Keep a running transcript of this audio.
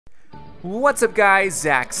What's up guys,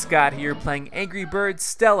 ZackScott here playing Angry Birds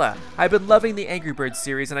Stella. I've been loving the Angry Birds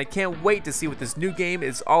series and I can't wait to see what this new game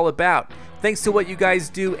is all about. Thanks to what you guys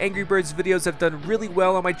do, Angry Birds videos have done really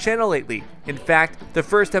well on my channel lately. In fact, the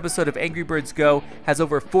first episode of Angry Birds Go has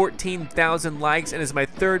over 14,000 likes and is my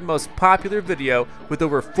third most popular video with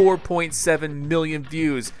over 4.7 million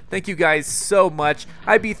views. Thank you guys so much.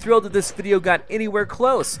 I'd be thrilled if this video got anywhere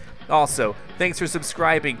close. Also, thanks for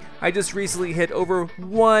subscribing. I just recently hit over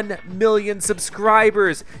 1 million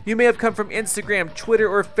subscribers. You may have come from Instagram, Twitter,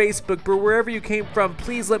 or Facebook, but wherever you came from,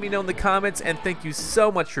 please let me know in the comments, and thank you so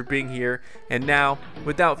much for being here. And now,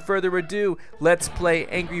 without further ado, let's play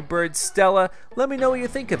Angry Birds Stella. Let me know what you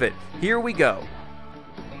think of it. Here we go.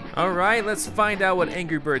 Alright, let's find out what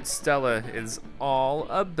Angry Birds Stella is all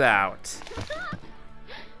about.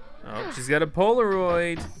 Oh, she's got a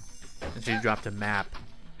Polaroid. And she dropped a map.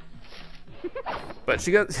 But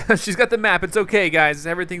she's got the map. It's okay, guys.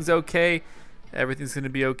 Everything's okay. Everything's gonna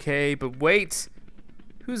be okay. But wait,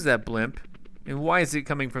 who's that blimp? And why is it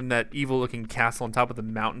coming from that evil-looking castle on top of the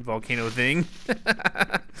mountain volcano thing?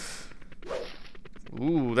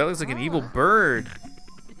 Ooh, that looks like an evil bird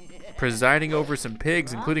presiding over some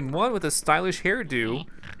pigs, including one with a stylish hairdo.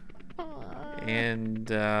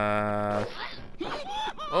 And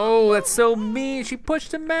oh, that's so mean. She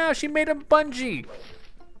pushed him out. She made him bungee.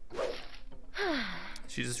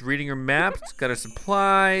 She's just reading her map. She's got her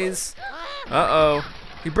supplies. Uh-oh.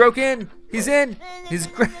 He broke in. He's in. He's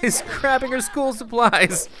grabbing her school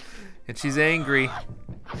supplies. And she's angry.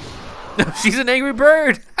 She's an angry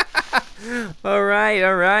bird. All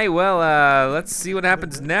right. Well, let's see what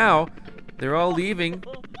happens now. They're all leaving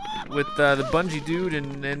with the bungee dude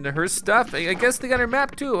and her stuff. I guess they got her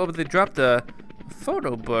map too. Oh, but they dropped a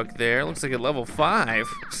photo book there. Looks like at level 5.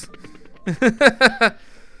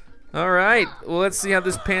 All right, well, let's see how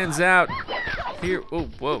this pans out. Here, oh,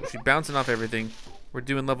 whoa, she's bouncing off everything. We're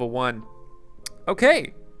doing level 1.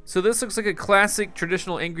 Okay, so this looks like a classic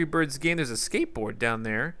traditional Angry Birds game. There's a skateboard down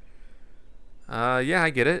there. Yeah,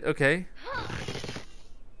 I get it, okay.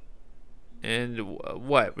 And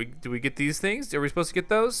what, do we get these things? Are we supposed to get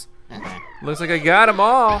those? Looks like I got them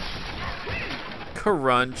all.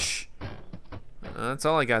 Crunch. That's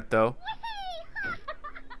all I got, though.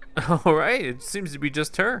 All right, it seems to be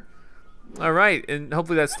just her. All right, and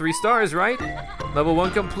hopefully that's 3 stars, right? Level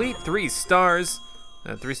 1 complete, 3 stars.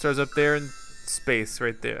 3 stars up there in space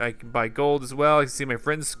right there. I can buy gold as well. I can see my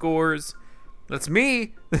friends' scores. That's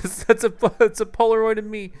me. That's a Polaroid of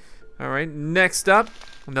me. All right, next up,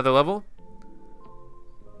 another level.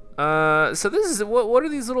 So this is, what are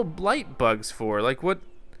these little blight bugs for? Like what?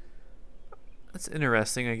 That's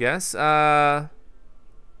interesting, I guess. They're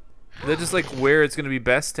just like where it's gonna be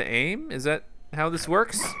best to aim? Is that how this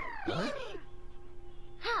works?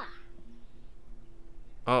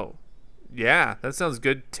 Oh, yeah, that sounds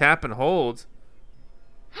good. Tap and hold.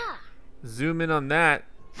 Zoom in on that.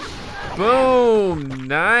 Boom,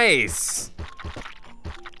 nice.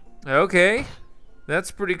 Okay,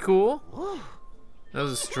 that's pretty cool. That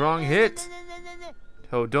was a strong hit.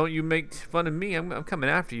 Oh, don't you make fun of me. I'm coming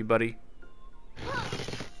after you, buddy.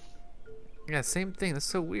 Yeah, same thing. That's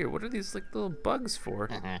so weird. What are these like little bugs for?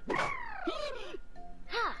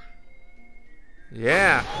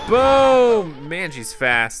 Yeah. Boom! Man, she's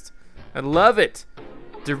fast. I love it.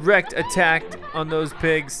 Direct attack on those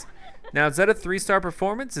pigs. Now, is that a 3-star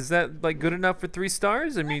performance? Is that like good enough for 3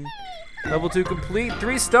 stars? I mean, level 2 complete,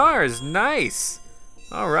 3 stars. Nice.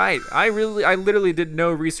 All right. I literally did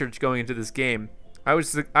no research going into this game. I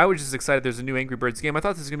was just excited there's a new Angry Birds game. I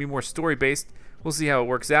thought this was gonna be more story-based. We'll see how it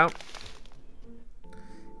works out.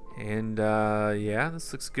 And yeah,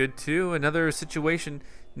 this looks good too. Another situation.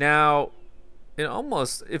 Now, it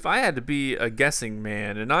almost, if I had to be a guessing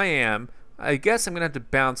man, and I guess I'm gonna have to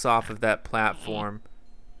bounce off of that platform.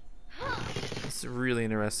 It's really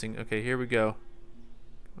interesting. Okay, here we go.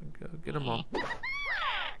 Go get them all.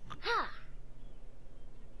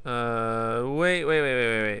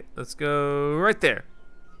 Wait. Let's go right there.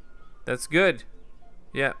 That's good.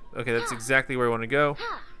 Yeah, okay, that's exactly where I want to go.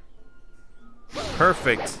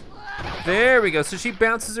 Perfect. There we go. So she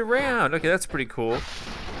bounces around. Okay, that's pretty cool.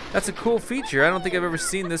 That's a cool feature. I don't think I've ever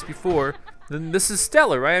seen this before. Then this is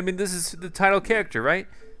Stella, right? I mean, this is the title character, right?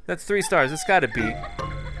 That's 3 stars. It's got to be.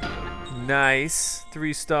 Nice.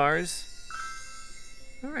 3 stars.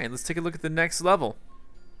 All right, let's take a look at the next level.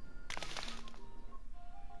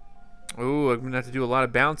 Ooh, I'm going to have to do a lot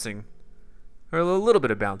of bouncing. Or a little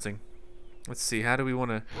bit of bouncing. Let's see. How do we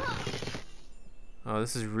want to... Oh,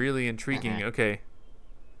 this is really intriguing. Okay.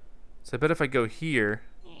 So I bet if I go here...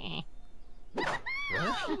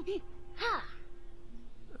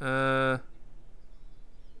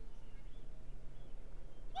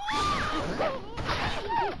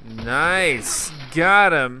 Nice,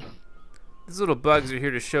 got him. These little bugs are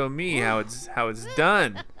here to show me how it's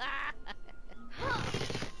done.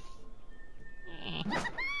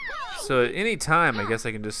 So at any time, I guess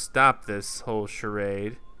I can just stop this whole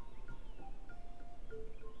charade.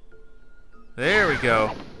 There we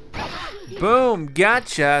go. Boom,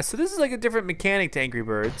 gotcha. So this is like a different mechanic to Angry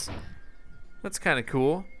Birds. That's kind of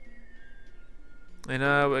cool. And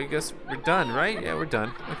I guess we're done, right? Yeah, we're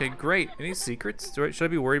done. Okay, great. Any secrets? Should I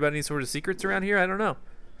be worried about any sort of secrets around here? I don't know.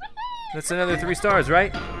 That's another 3 stars,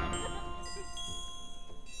 right?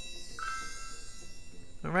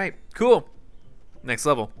 All right, cool. Next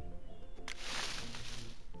level.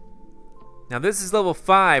 Now this is level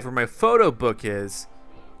 5 where my photo book is.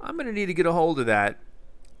 I'm gonna need to get a hold of that.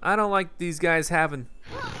 I don't like these guys having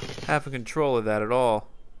control of that at all.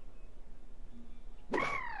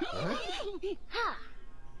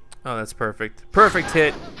 Oh, that's perfect. Perfect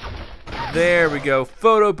hit. There we go.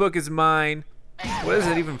 Photo book is mine. What is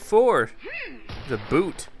it even for? It's a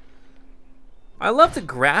boot. I love the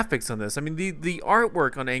graphics on this. I mean, the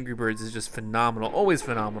artwork on Angry Birds is just phenomenal. Always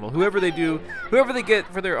phenomenal. Whoever they get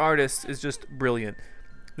for their artist is just brilliant.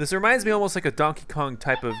 This reminds me almost like a Donkey Kong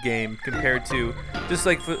type of game compared to just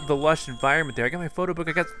like the lush environment there. I got my photo book.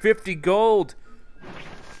 I got 50 gold.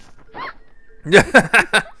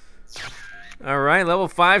 All right, level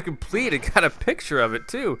 5 complete. I got a picture of it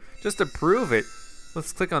too, just to prove it.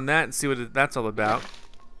 Let's click on that and see what that's all about.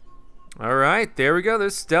 All right, there we go.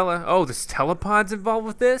 There's Stella. Oh, there's telepods involved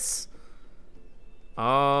with this?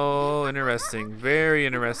 Oh, interesting. Very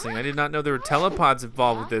interesting. I did not know there were telepods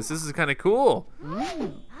involved with this. This is kind of cool.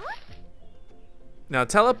 Now,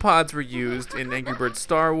 telepods were used in Angry Birds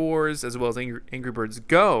Star Wars as well as Angry Birds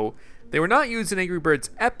Go. They were not used in Angry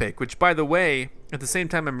Birds Epic, which, by the way, at the same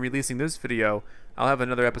time I'm releasing this video, I'll have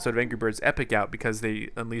another episode of Angry Birds Epic out because they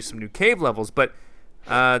unleashed some new cave levels. But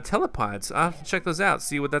telepods, I'll have to check those out,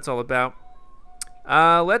 see what that's all about.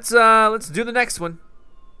 Let's do the next one.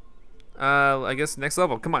 I guess next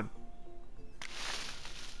level. Come on.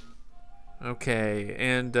 Okay,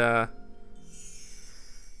 and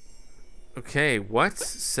okay, what?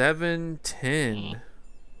 7, 10.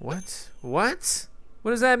 What? What?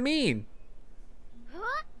 What does that mean?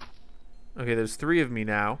 Okay, there's 3 of me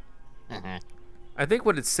now. I think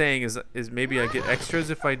what it's saying is maybe I get extras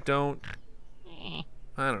if I don't.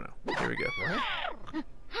 I don't know. Here we go.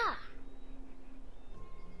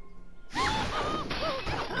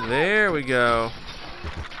 There we go.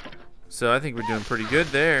 So I think we're doing pretty good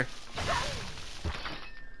there.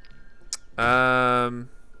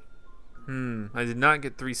 I did not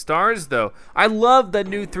get 3 stars though. I love that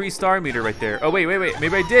new 3-star meter right there. Oh wait.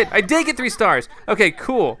 Maybe I did. I did get 3 stars. Okay,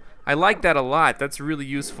 cool. I like that a lot. That's really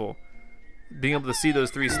useful. Being able to see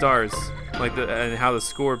those 3 stars, like and how the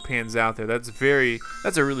score pans out there. That's a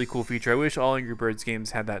really cool feature. I wish all Angry Birds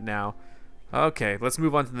games had that now. Okay, let's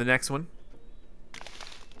move on to the next one.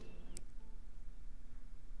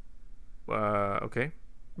 Okay.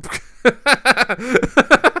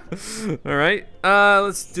 All right.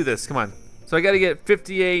 Let's do this. Come on. So I got to get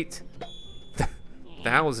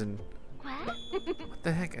 58,000. What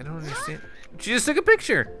the heck? I don't understand. She just took a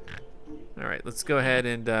picture. All right. Let's go ahead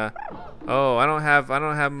and. Oh, I don't have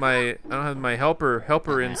my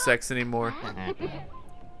helper insects anymore.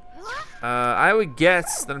 I would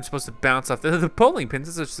guess that I'm supposed to bounce off the bowling pins.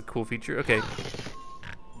 This is just a cool feature. Okay.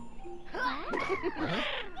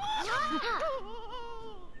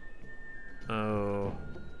 Oh.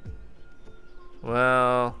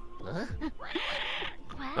 Well.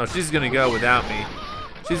 Oh, she's gonna go without me.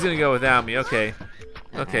 She's gonna go without me. Okay.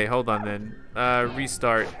 Okay, hold on then.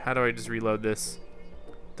 Restart. How do I just reload this?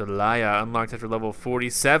 Dahlia unlocked after level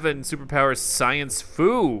 47. Superpowers science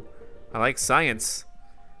foo. I like science.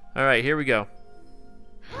 All right, here we go.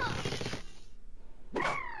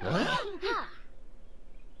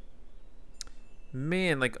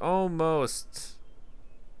 Man, like almost.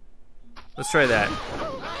 Let's try that.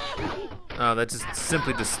 Oh, that just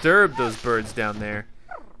simply disturbed those birds down there.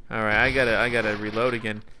 All right, I gotta reload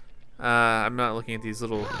again. I'm not looking at these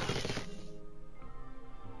little.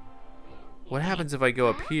 What happens if I go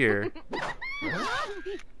up here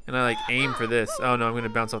and I like aim for this? Oh no, I'm gonna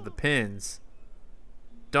bounce off the pins.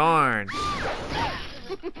 Darn.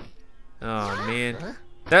 Oh man,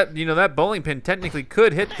 that bowling pin technically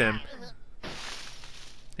could hit them.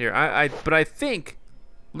 Here, but I think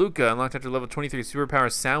Luca unlocked after level 23 superpower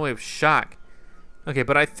soundwave shock. Okay,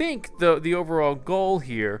 but I think the overall goal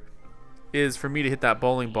here is for me to hit that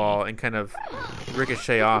bowling ball and kind of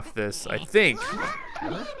ricochet off this. I think.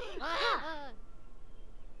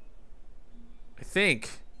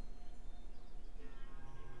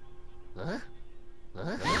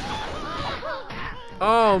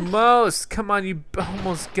 Almost. Come on, you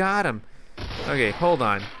almost got him. Okay, hold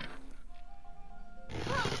on.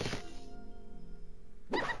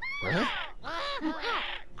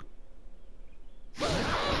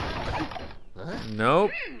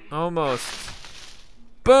 Nope. Almost.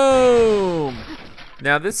 Boom!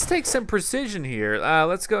 Now this takes some precision here.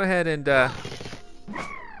 Let's go ahead and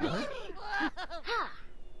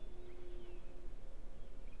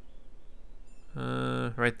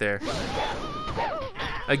right there.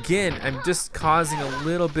 Again, I'm just causing a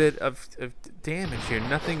little bit of damage here.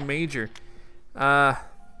 Nothing major. Oh,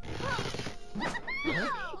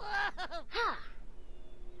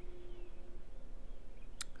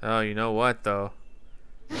 you know what though?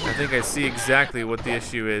 I think I see exactly what the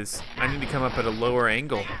issue is. I need to come up at a lower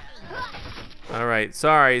angle. All right,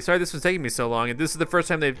 sorry this was taking me so long. And this is the first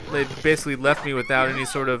time they've basically left me without any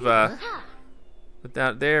sort of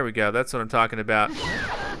there we go. That's what I'm talking about.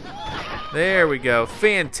 There we go.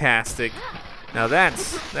 Fantastic. Now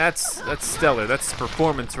that's stellar. That's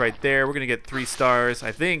performance right there. We're gonna get 3 stars,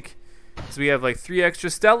 I think, because we have like 3 extra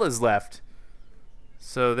Stellas left.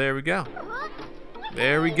 So there we go.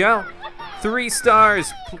 There we go. 3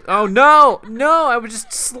 stars. Oh no, no! I was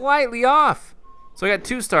just slightly off. So I got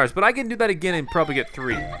 2 stars, but I can do that again and probably get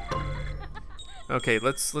 3. Okay,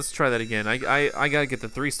 let's try that again. I gotta get the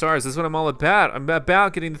 3 stars. This is what I'm all about. I'm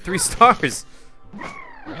about getting the 3 stars.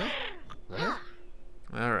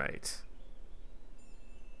 All right.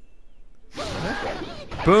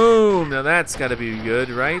 Boom! Now that's gotta be good,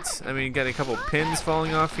 right? I mean, got a couple pins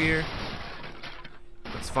falling off here.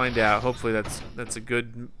 Let's find out. Hopefully that's a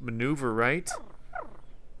good maneuver, right?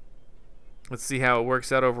 Let's see how it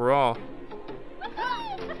works out overall.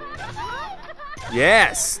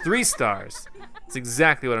 Yes! 3 stars. That's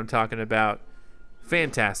exactly what I'm talking about.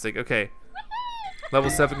 Fantastic. Okay. Level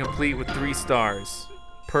 7 complete with 3 stars.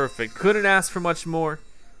 Perfect. Couldn't ask for much more.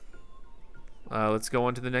 Let's go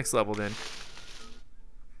on to the next level then.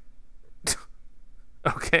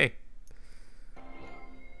 Okay.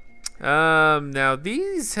 Now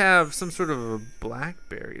these have some sort of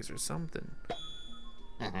blackberries or something.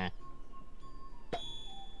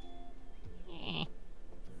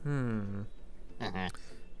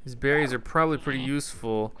 These berries are probably pretty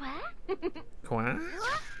useful. Quack?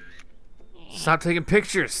 Stop taking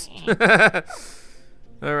pictures.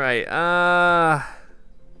 All right.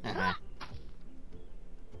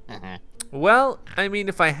 Well, I mean,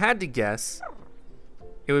 if I had to guess,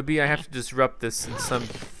 it would be I have to disrupt this in some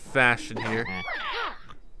fashion here.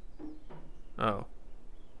 Oh.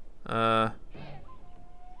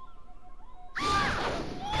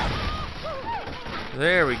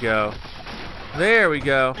 There we go. There we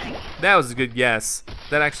go. That was a good guess.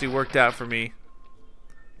 That actually worked out for me.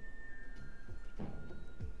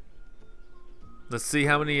 Let's see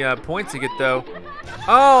how many points you get though.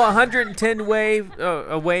 Oh, 110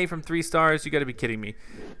 away from 3 stars. You gotta be kidding me.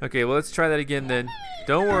 Okay, well let's try that again then.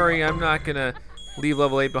 Don't worry, I'm not gonna leave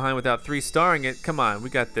level 8 behind without 3 starring it. Come on, we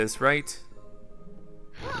got this, right?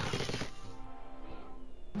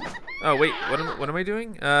 Oh wait, what am I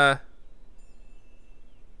doing? That's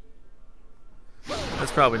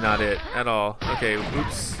probably not it at all. Okay,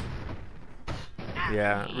 oops.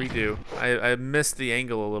 Yeah, redo. I missed the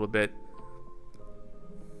angle a little bit.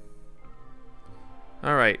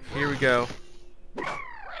 All right, here we go.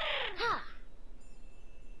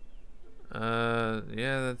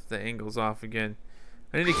 Yeah, that's the angle's off again.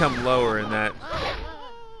 I need to come lower in that.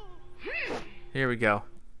 Here we go.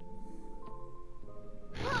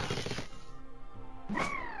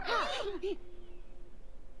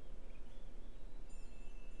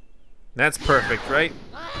 That's perfect, right?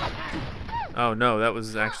 Oh no, that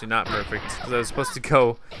was actually not perfect. Because I was supposed to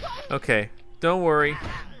go. Okay, don't worry.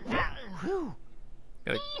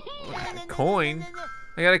 Got a coin.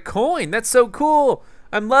 I got a coin. That's so cool.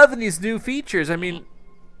 I'm loving these new features. I mean,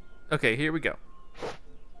 okay, here we go.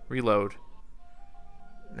 Reload.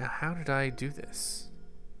 Now, how did I do this?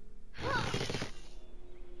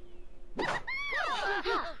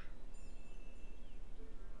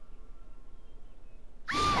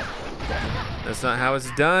 That's not how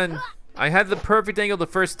it's done. I had the perfect angle the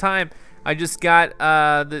first time. I just got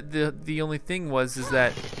the only thing is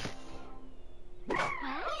that.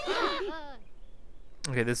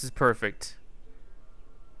 Okay, this is perfect.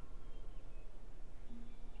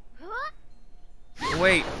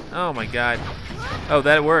 Wait. Oh my god. Oh,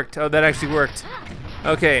 that worked. Oh, that actually worked.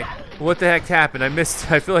 Okay. What the heck happened?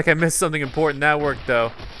 I feel like I missed something important. That worked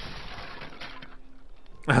though.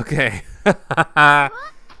 Okay.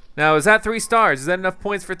 Now, is that 3 stars? Is that enough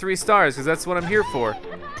points for 3 stars? Because that's what I'm here for.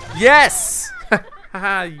 Yes!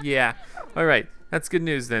 Yeah. All right. That's good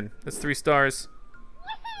news then. That's 3 stars.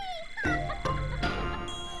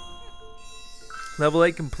 Level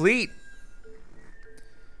 8 complete.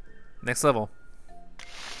 Next level.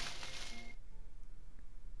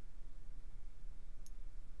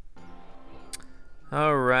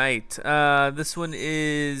 All right. This one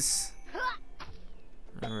is.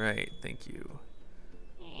 All right. Thank you.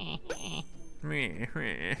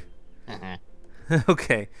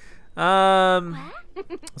 Okay.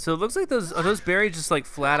 So it looks like are those berries just like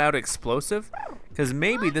flat out explosive? Because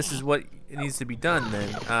maybe this is what needs to be done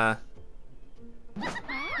then.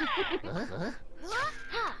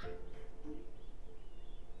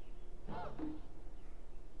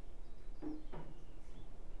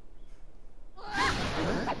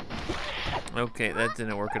 Okay, that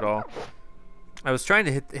didn't work at all. I was trying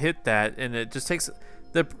to hit that, and it just takes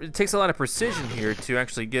it takes a lot of precision here to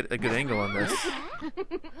actually get a good angle on this.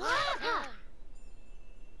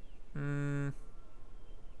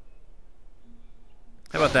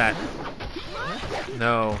 How about that?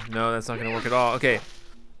 No, that's not gonna work at all. Okay,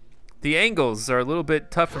 the angles are a little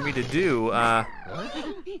bit tough for me to do.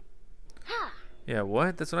 Yeah,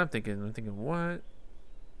 what? That's what I'm thinking. I'm thinking, what?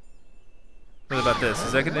 What about this?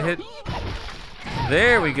 Is that gonna hit?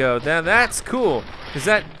 There we go. Now that's cool, because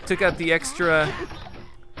that took out the extra.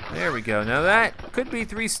 There we go. Now that could be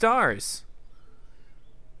 3 stars.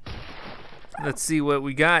 Let's see what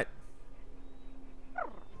we got.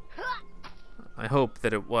 I hope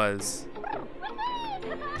that it was.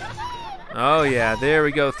 Oh yeah, there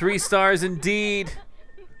we go. 3 stars indeed.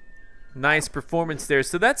 Nice performance there.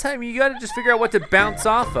 So that's how you gotta just figure out what to bounce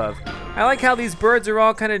off of. I like how these birds are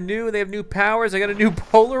all kind of new. They have new powers. I got a new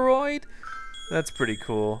Polaroid. That's pretty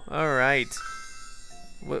cool. All right.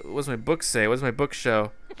 What does my book say? What does my book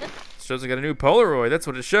show? It shows I got a new Polaroid. That's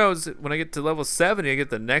what it shows. When I get to level 70, I get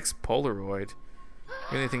the next Polaroid.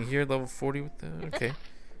 Got anything here? Level 40 with that? Okay.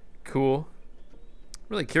 Cool. I'm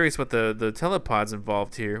really curious what the telepod's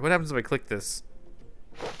involved here. What happens if I click this?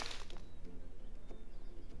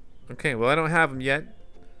 Okay, well I don't have them yet.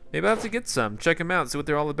 Maybe I'll have to get some. Check them out. See what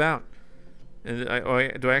they're all about. And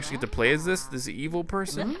do I actually get to play as this evil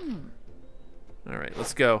person? All right,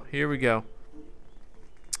 let's go. Here we go.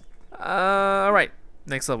 All right,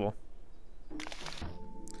 next level.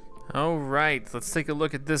 All right, let's take a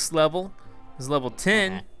look at this level. This is level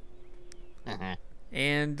 10.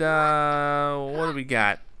 And what do we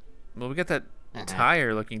got? Well, we got that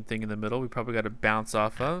tire-looking thing in the middle. We probably got to bounce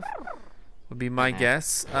off of. Would be my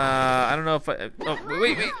guess. I don't know if I. Oh,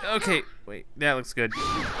 wait. Okay, wait. That looks good.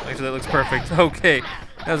 Actually, that looks perfect. Okay,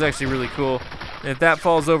 that was actually really cool. And if that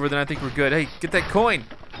falls over, then I think we're good. Hey, get that coin.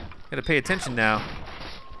 Gotta pay attention now.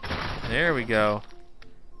 There we go.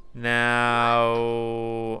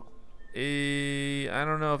 Now, I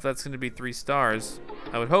don't know if that's gonna be 3 stars.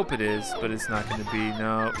 I would hope it is, but it's not gonna be.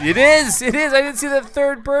 No, it is. It is. I didn't see that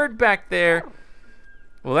 3rd bird back there.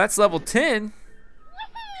 Well, that's level 10.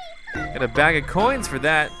 Got a bag of coins for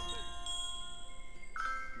that.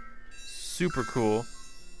 Super cool.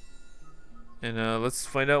 And let's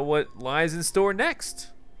find out what lies in store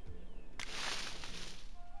next.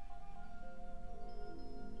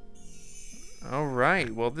 All right,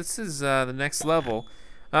 well this is the next level.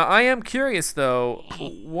 I am curious though,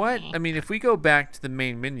 I mean if we go back to the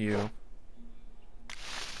main menu,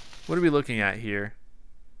 what are we looking at here?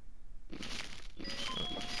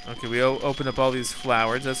 Okay, we open up all these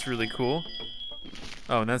flowers. That's really cool.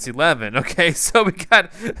 Oh, and that's 11. Okay, so we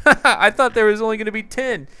got. I thought there was only going to be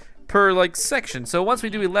 10 per like section. So once we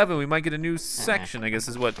do 11, we might get a new section. I guess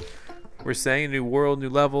is what we're saying. A new world, new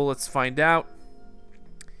level. Let's find out.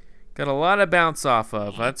 Got a lot of bounce off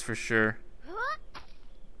of. That's for sure.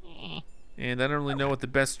 And I don't really know what the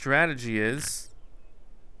best strategy is.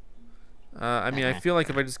 I mean, I feel like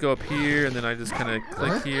if I just go up here and then I just kind of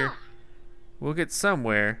click here. We'll get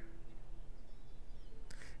somewhere.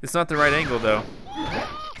 It's not the right angle, though.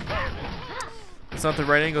 It's not the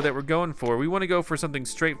right angle that we're going for. We want to go for something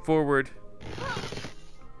straightforward.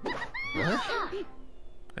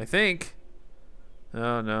 I think.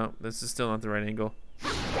 Oh, no. This is still not the right angle.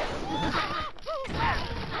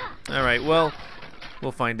 Alright, well,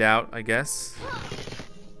 we'll find out, I guess.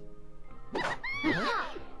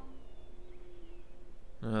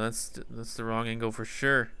 No, that's the wrong angle for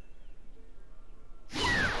sure.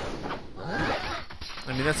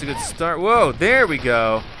 I mean, that's a good start. Whoa, there we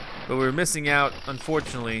go. But we're missing out,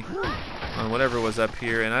 unfortunately, on whatever was up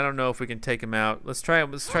here, and I don't know if we can take him out. Let's try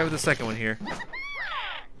with the second one here.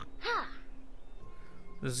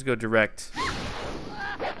 Let's just go direct.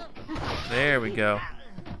 There we go.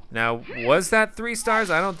 Now, was that 3 stars?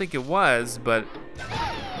 I don't think it was, but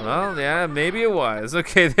well, yeah, maybe it was.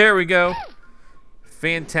 Okay, there we go.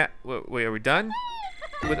 Fantastic. Wait, are we done?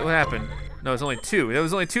 What happened? No, it's only 2. That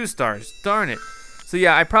was only 2 stars. Darn it. So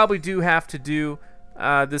yeah, I probably do have to do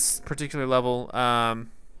this particular level. That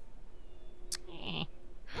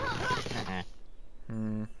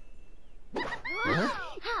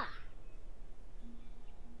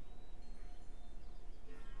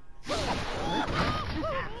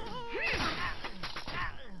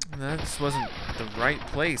just wasn't the right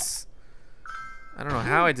place. I don't know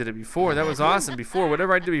how I did it before. That was awesome before.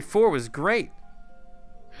 Whatever I did before was great.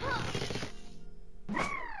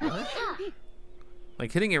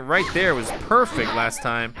 Like hitting it right there was perfect last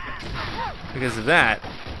time because of that.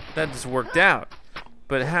 That just worked out.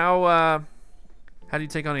 But how do you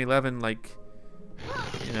take on 11 like,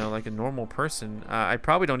 you know, like a normal person? I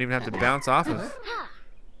probably don't even have to bounce off of.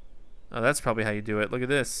 Oh, that's probably how you do it. Look at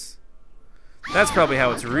this. That's probably how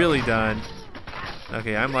it's really done.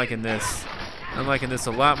 Okay, I'm liking this. I'm liking this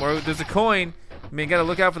a lot more. There's a coin. I mean, you gotta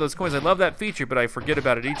look out for those coins. I love that feature, but I forget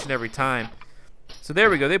about it each and every time. So there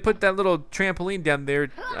we go. They put that little trampoline down there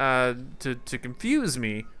to confuse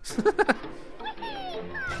me.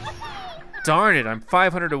 Darn it! I'm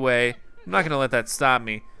 500 away. I'm not gonna let that stop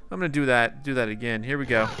me. I'm gonna do that again. Here we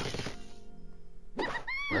go.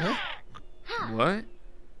 What?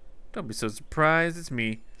 Don't be so surprised. It's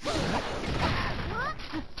me.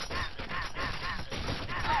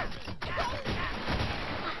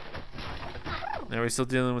 Now we're still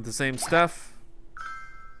dealing with the same stuff.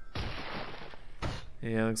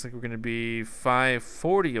 Yeah, looks like we're gonna be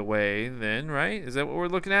 540 away then, right? Is that what we're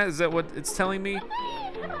looking at? Is that what it's telling me?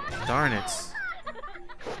 Darn it.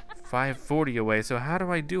 540 away, so how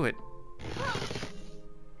do I do it?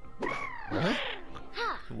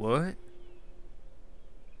 What?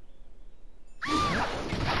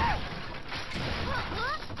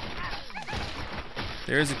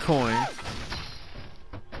 There's a coin.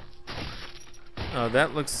 Oh,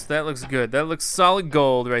 that looks good. That looks solid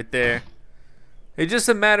gold right there. It's just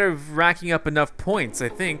a matter of racking up enough points, I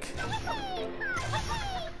think.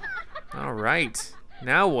 All right.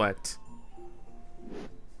 Now what?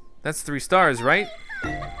 That's 3 stars, right?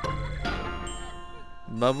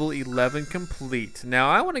 Level 11 complete. Now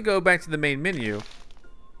I want to go back to the main menu.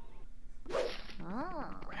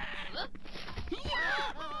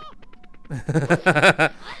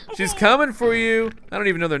 She's coming for you. I don't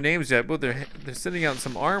even know their names yet, but they're sending out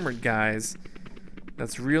some armored guys.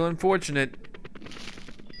 That's real unfortunate.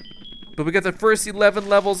 But we got the first 11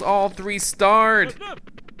 levels, all 3 starred.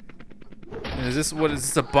 And is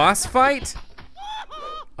this a boss fight?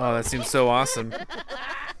 Oh, that seems so awesome.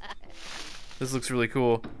 This looks really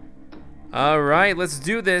cool. All right, let's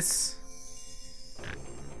do this.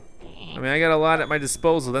 I mean, I got a lot at my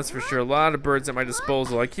disposal, that's for sure. A lot of birds at my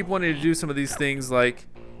disposal. I keep wanting to do some of these things like,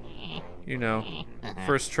 you know,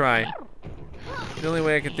 first try. The only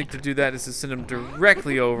way I can think to do that is to send them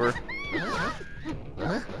directly over.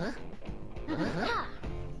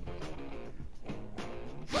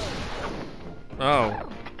 Oh.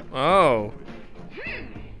 Oh.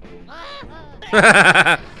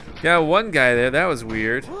 Got one guy there, that was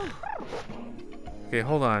weird. Okay,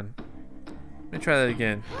 hold on. Let me try that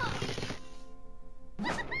again.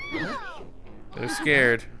 They're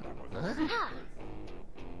scared.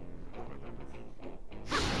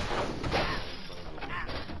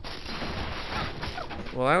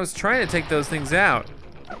 Well, I was trying to take those things out.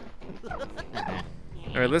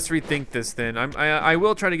 All right, let's rethink this then. I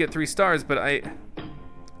will try to get 3 stars, but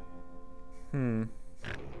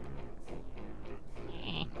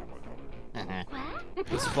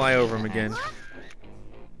Let's fly over him again.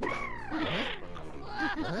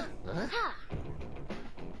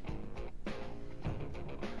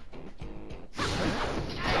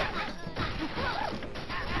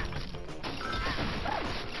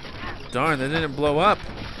 Darn, that didn't blow up.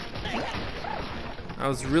 I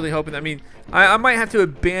was really hoping. I mean, I might have to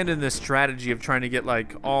abandon this strategy of trying to get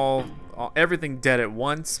like everything dead at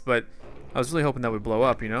once, but I was really hoping that would blow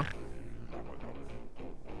up, you know?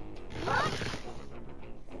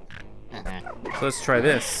 So let's try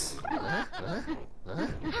this.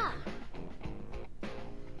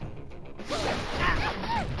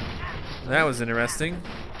 That was interesting.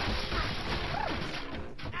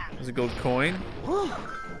 There's a gold coin.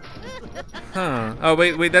 Huh. Oh,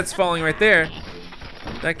 wait, that's falling right there.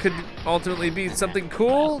 That could ultimately be something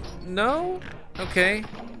cool? No? Okay.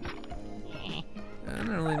 I don't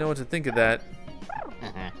really know what to think of that.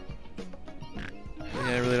 Yeah,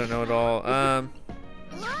 I really don't know at all.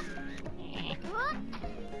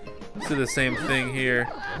 Let's do the same thing here.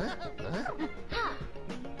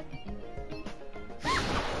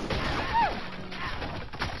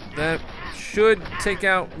 That should take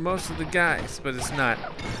out most of the guys, but it's not.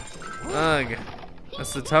 Ugh.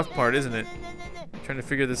 That's the tough part, isn't it? Trying to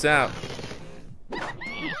figure this out.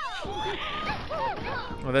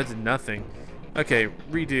 Oh, that did nothing. Okay,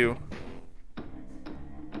 redo.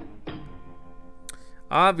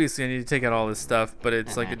 Obviously, I need to take out all this stuff, but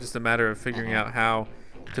it's like just a matter of figuring out how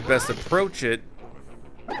to best approach it.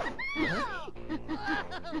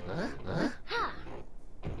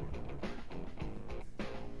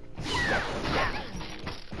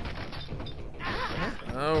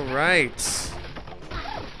 All right.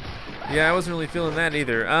 Yeah, I wasn't really feeling that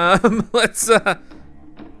either. Let's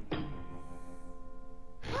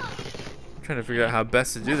trying to figure out how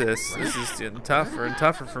best to do this. This is getting tougher and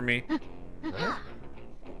tougher for me.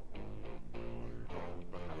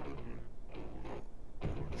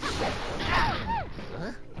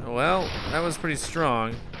 Well, that was pretty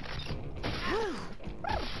strong.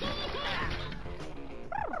 I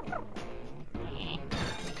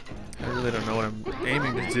really don't know what I'm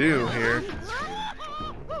aiming to do here.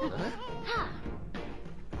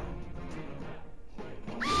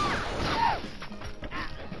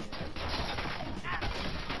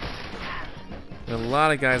 A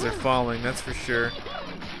lot of guys are falling, that's for sure.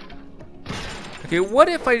 Okay, what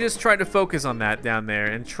if I just try to focus on that down there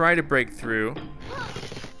and try to break through?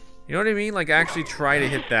 You know what I mean? Like actually try to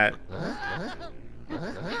hit that.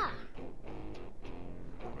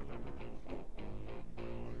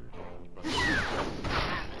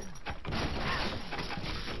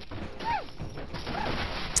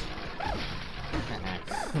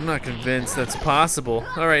 I'm not convinced that's possible.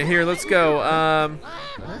 All right, here, let's go.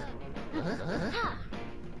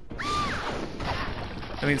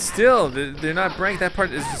 I mean, still, they're not breaking. That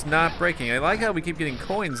part is just not breaking. I like how we keep getting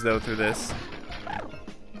coins, though, through this.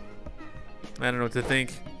 I don't know what to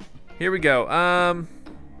think. Here we go.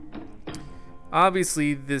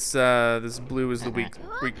 Obviously, this this blue is the weak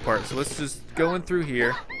part. So let's just go in through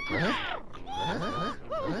here.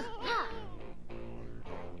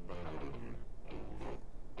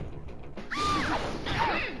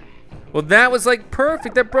 Well, that was like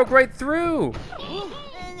perfect. That broke right through.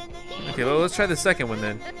 Okay, well, let's try the second one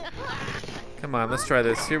then. Come on, let's try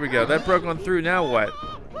this. Here we go. That broke on through. Now what?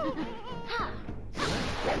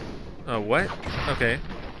 Oh, what? Okay.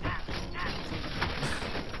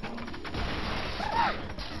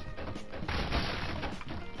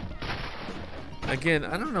 Again,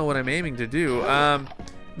 I don't know what I'm aiming to do.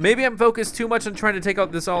 Maybe I'm focused too much on trying to take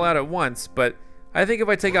out this all out at once, but I think if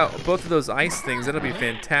I take out both of those ice things, that'll be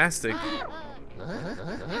fantastic.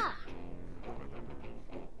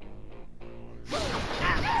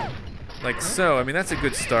 Like so. I mean, that's a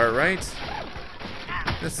good start, right?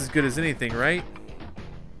 That's as good as anything, right?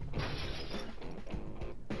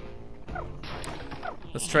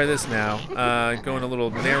 Let's try this now. Going a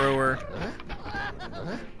little narrower.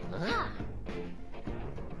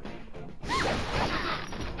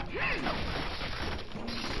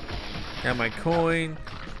 Got my coin.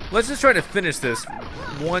 Let's just try to finish this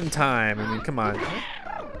one time. I mean, come on.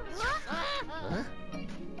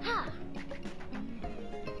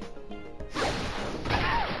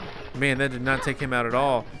 Man, that did not take him out at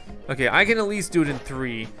all. Okay, I can at least do it in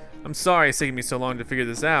 3. I'm sorry it's taking me so long to figure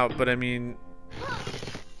this out, but I mean,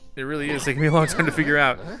 it really is taking me a long time to figure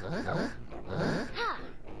out.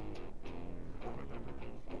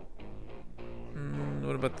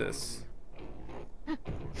 What about this?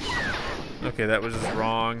 Okay, that was just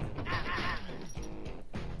wrong.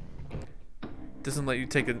 It doesn't let you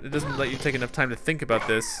take enough time to think about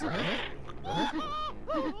this.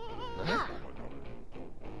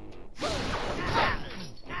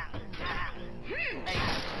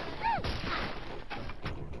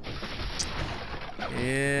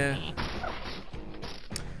 Yeah.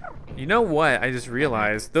 You know what? I just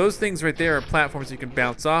realized those things right there are platforms you can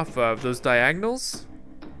bounce off of. Those diagonals.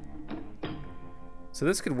 So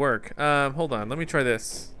this could work. Hold on. Let me try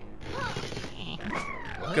this.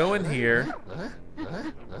 Go in here.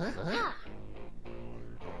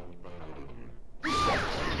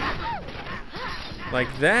 Like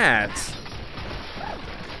that.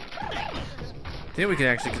 Then we can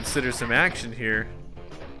actually consider some action here.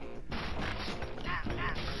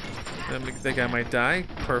 That guy might die.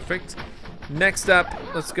 Perfect. Next up,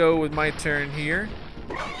 let's go with my turn here.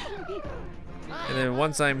 And then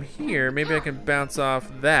once I'm here, maybe I can bounce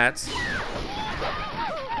off that.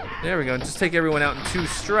 There we go. And just take everyone out in 2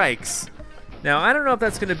 strikes. Now, I don't know if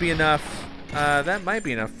that's going to be enough. That might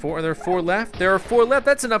be enough. Are there 4 left? There are 4 left.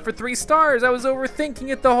 That's enough for 3 stars. I was overthinking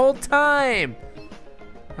it the whole time.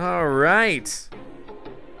 All right.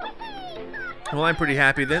 Well, I'm pretty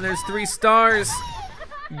happy then. There's 3 stars.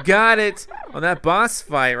 Got it on that boss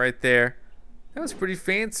fight right there. That was pretty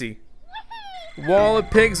fancy. Wall of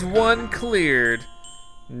Pigs 1 cleared.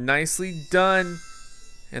 Nicely done.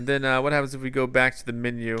 And then what happens if we go back to the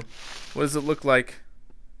menu? What does it look like?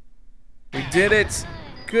 We did it.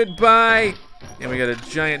 Goodbye. And we got a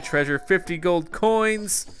giant treasure, 50 gold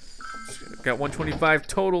coins. Got 125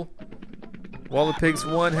 total. Wall of Pigs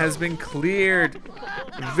 1 has been cleared.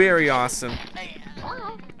 Very awesome.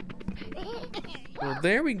 Well,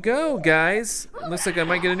 there we go, guys. Looks like I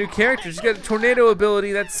might get a new character. She's got a tornado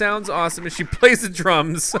ability. That sounds awesome. And she plays the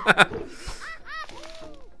drums.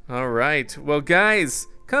 All right. Well, guys,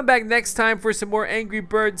 come back next time for some more Angry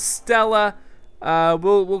Birds Stella.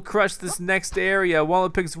 We'll crush this next area. Wall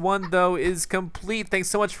of Pigs 1, though, is complete. Thanks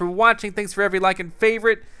so much for watching. Thanks for every like and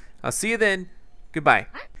favorite. I'll see you then. Goodbye.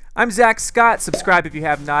 I'm ZackScott. Subscribe if you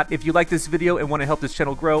have not. If you like this video and want to help this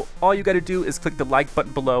channel grow, all you got to do is click the like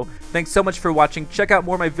button below. Thanks so much for watching. Check out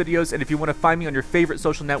more of my videos, and if you want to find me on your favorite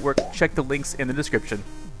social network, check the links in the description.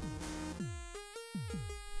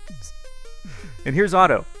 And here's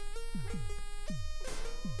Otto.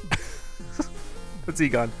 That's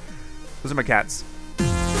Egon. Those are my cats.